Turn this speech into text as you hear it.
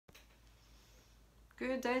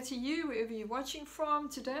Good day to you, wherever you're watching from.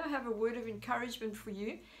 Today I have a word of encouragement for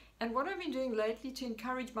you. And what I've been doing lately to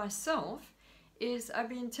encourage myself is I've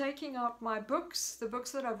been taking out my books, the books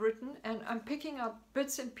that I've written, and I'm picking out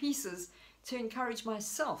bits and pieces to encourage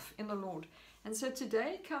myself in the Lord. And so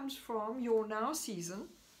today comes from Your Now season,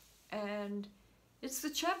 and it's the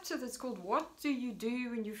chapter that's called What Do You Do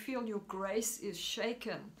When You Feel Your Grace is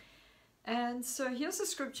Shaken? And so here's a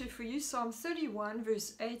scripture for you. Psalm 31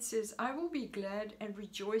 verse 8 says, I will be glad and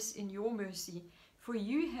rejoice in your mercy, for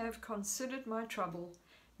you have considered my trouble.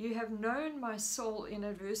 You have known my soul in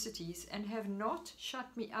adversities and have not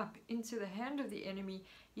shut me up into the hand of the enemy.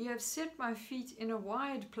 You have set my feet in a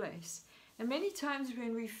wide place. And many times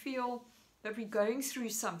when we feel that we're going through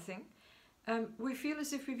something, we feel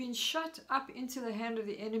as if we've been shut up into the hand of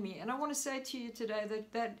the enemy. And I want to say to you today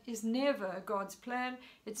that that is never God's plan.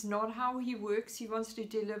 It's not how He works. He wants to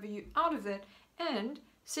deliver you out of that and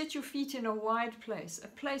set your feet in a wide place, a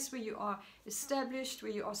place where you are established,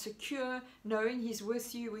 where you are secure, knowing He's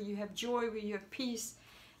with you, where you have joy, where you have peace.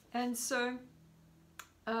 And so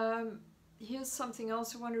here's something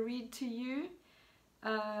else I want to read to you.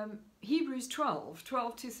 Hebrews 12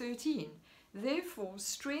 to 13. Therefore,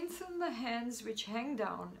 strengthen the hands which hang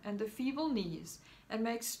down and the feeble knees, and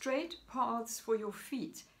make straight paths for your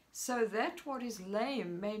feet, so that what is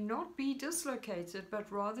lame may not be dislocated,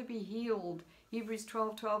 but rather be healed. Hebrews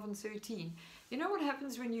 12 and 13. You know what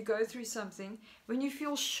happens when you go through something, when you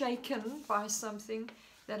feel shaken by something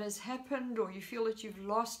that has happened, or you feel that you've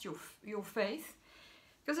lost your faith?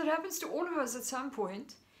 Because it happens to all of us at some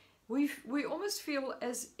point. We almost feel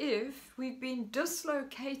as if we've been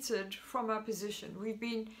dislocated from our position. We've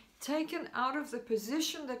been taken out of the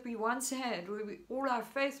position that we once had, where all our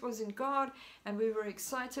faith was in God and we were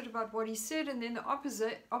excited about what He said, and then the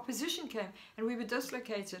opposition came and we were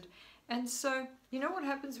dislocated. And so, you know what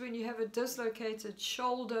happens when you have a dislocated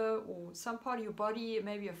shoulder or some part of your body,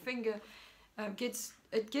 maybe a finger, it gets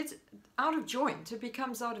out of joint, it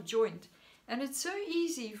becomes out of joint. And it's so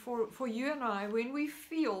easy for you and I, when we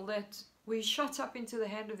feel that we're shut up into the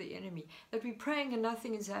hand of the enemy, that we're praying and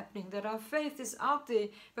nothing is happening, that our faith is out there,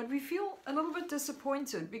 but we feel a little bit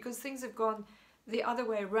disappointed because things have gone the other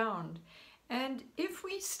way around. And if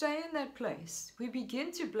we stay in that place, we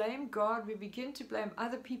begin to blame God, we begin to blame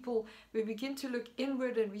other people, we begin to look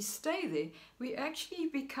inward and we stay there, we actually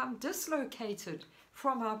become dislocated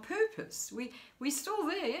from our purpose. We're still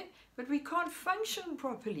there, but we can't function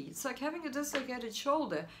properly. It's like having a dislocated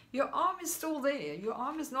shoulder. Your arm is still there. Your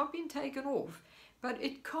arm has not been taken off, but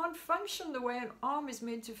it can't function the way an arm is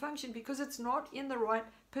meant to function because it's not in the right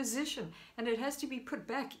position, and it has to be put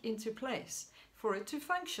back into place for it to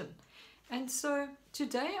function. And so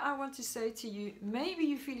today I want to say to you, maybe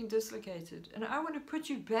you're feeling dislocated, and I want to put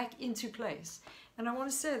you back into place. And I want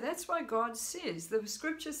to say that's why God says, the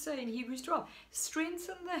scriptures say in Hebrews 12,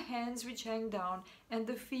 strengthen the hands which hang down and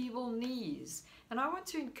the feeble knees. And I want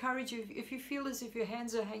to encourage you, if you feel as if your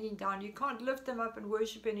hands are hanging down, you can't lift them up and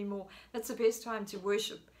worship anymore, that's the best time to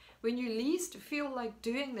worship. When you least feel like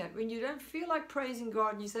doing that, when you don't feel like praising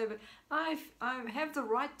God, and you say, but I have the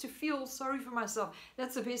right to feel sorry for myself,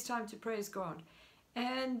 that's the best time to praise God.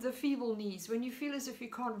 And the feeble knees, when you feel as if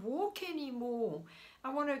you can't walk anymore,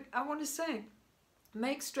 I want to say,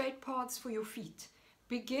 make straight paths for your feet.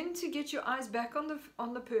 Begin to get your eyes back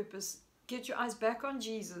on the purpose. Get your eyes back on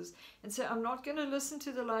Jesus and say, I'm not going to listen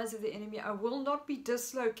to the lies of the enemy. I will not be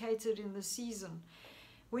dislocated in the season.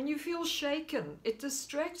 When you feel shaken, it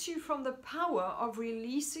distracts you from the power of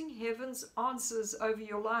releasing heaven's answers over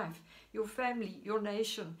your life, your family, your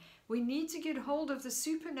nation. We need to get hold of the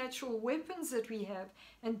supernatural weapons that we have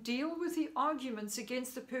and deal with the arguments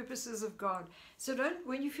against the purposes of God. So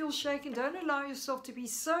when you feel shaken, don't allow yourself to be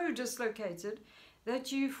so dislocated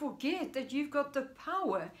that you forget that you've got the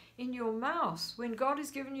power in your mouth. When God has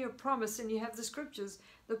given you a promise and you have the scriptures,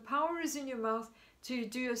 the power is in your mouth to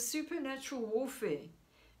do a supernatural warfare.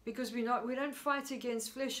 Because we don't fight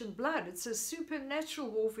against flesh and blood. It's a supernatural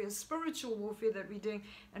warfare, spiritual warfare that we're doing.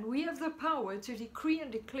 And we have the power to decree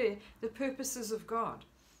and declare the purposes of God.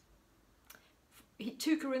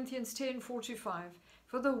 2 Corinthians 10:4-5.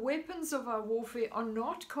 For the weapons of our warfare are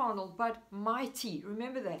not carnal, but mighty.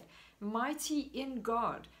 Remember that. Mighty in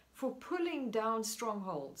God for pulling down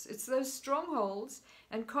strongholds. It's those strongholds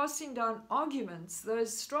and casting down arguments,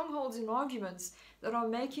 those strongholds and arguments that are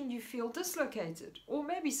making you feel dislocated. Or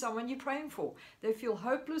maybe someone you're praying for. They feel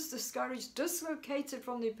hopeless, discouraged, dislocated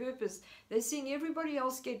from their purpose. They're seeing everybody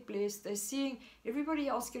else get blessed. They're seeing everybody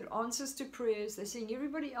else get answers to prayers. They're seeing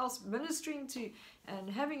everybody else ministering to and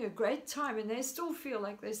having a great time. And they still feel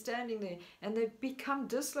like they're standing there. And they've become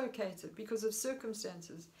dislocated because of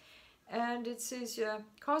circumstances. And it says here,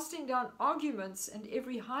 casting down arguments and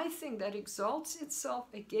every high thing that exalts itself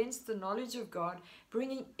against the knowledge of God,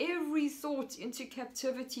 bringing every thought into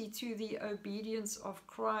captivity to the obedience of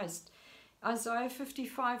Christ. Isaiah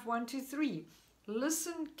 55, 1-3.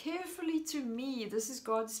 Listen carefully to me, this is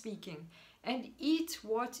God speaking, and eat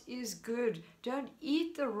what is good. Don't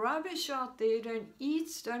eat the rubbish out there.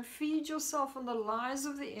 Don't feed yourself on the lies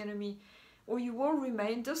of the enemy, or you will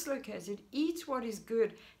remain dislocated. Eat what is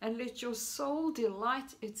good, and let your soul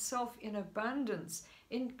delight itself in abundance.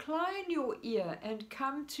 Incline your ear and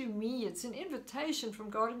come to me. It's an invitation from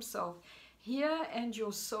God himself. Hear, and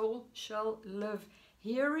your soul shall live.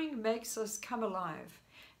 Hearing makes us come alive.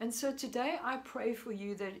 And so today I pray for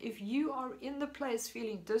you that if you are in the place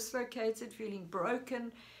feeling dislocated, feeling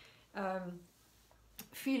broken,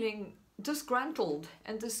 feeling disgruntled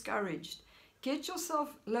and discouraged, get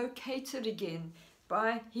yourself located again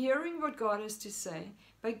by hearing what God has to say,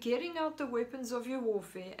 by getting out the weapons of your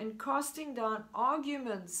warfare and casting down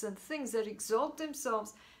arguments and things that exalt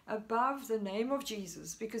themselves above the name of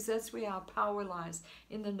Jesus, because that's where our power lies,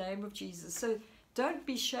 in the name of Jesus. So don't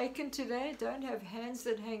be shaken today. Don't have hands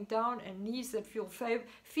that hang down and knees that feel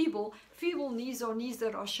feeble. Feeble knees are knees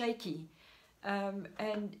that are shaky.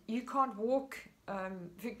 And you can't walk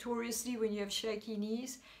victoriously when you have shaky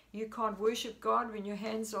knees. You can't worship God when your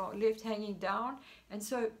hands are left hanging down. And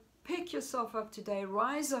so pick yourself up today,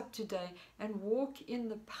 rise up today, and walk in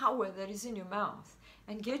the power that is in your mouth.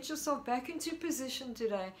 And get yourself back into position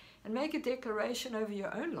today and make a declaration over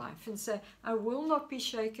your own life and say, I will not be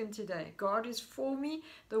shaken today. God is for me.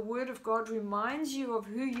 The Word of God reminds you of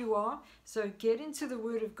who you are. So get into the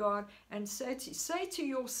Word of God and say to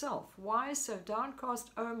yourself, why so downcast,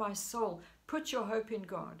 O my soul? Put your hope in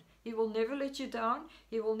God. He will never let you down.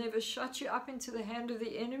 He will never shut you up into the hand of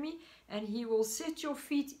the enemy. And he will set your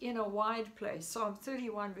feet in a wide place. Psalm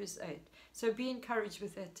 31 verse 8. So be encouraged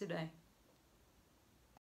with that today.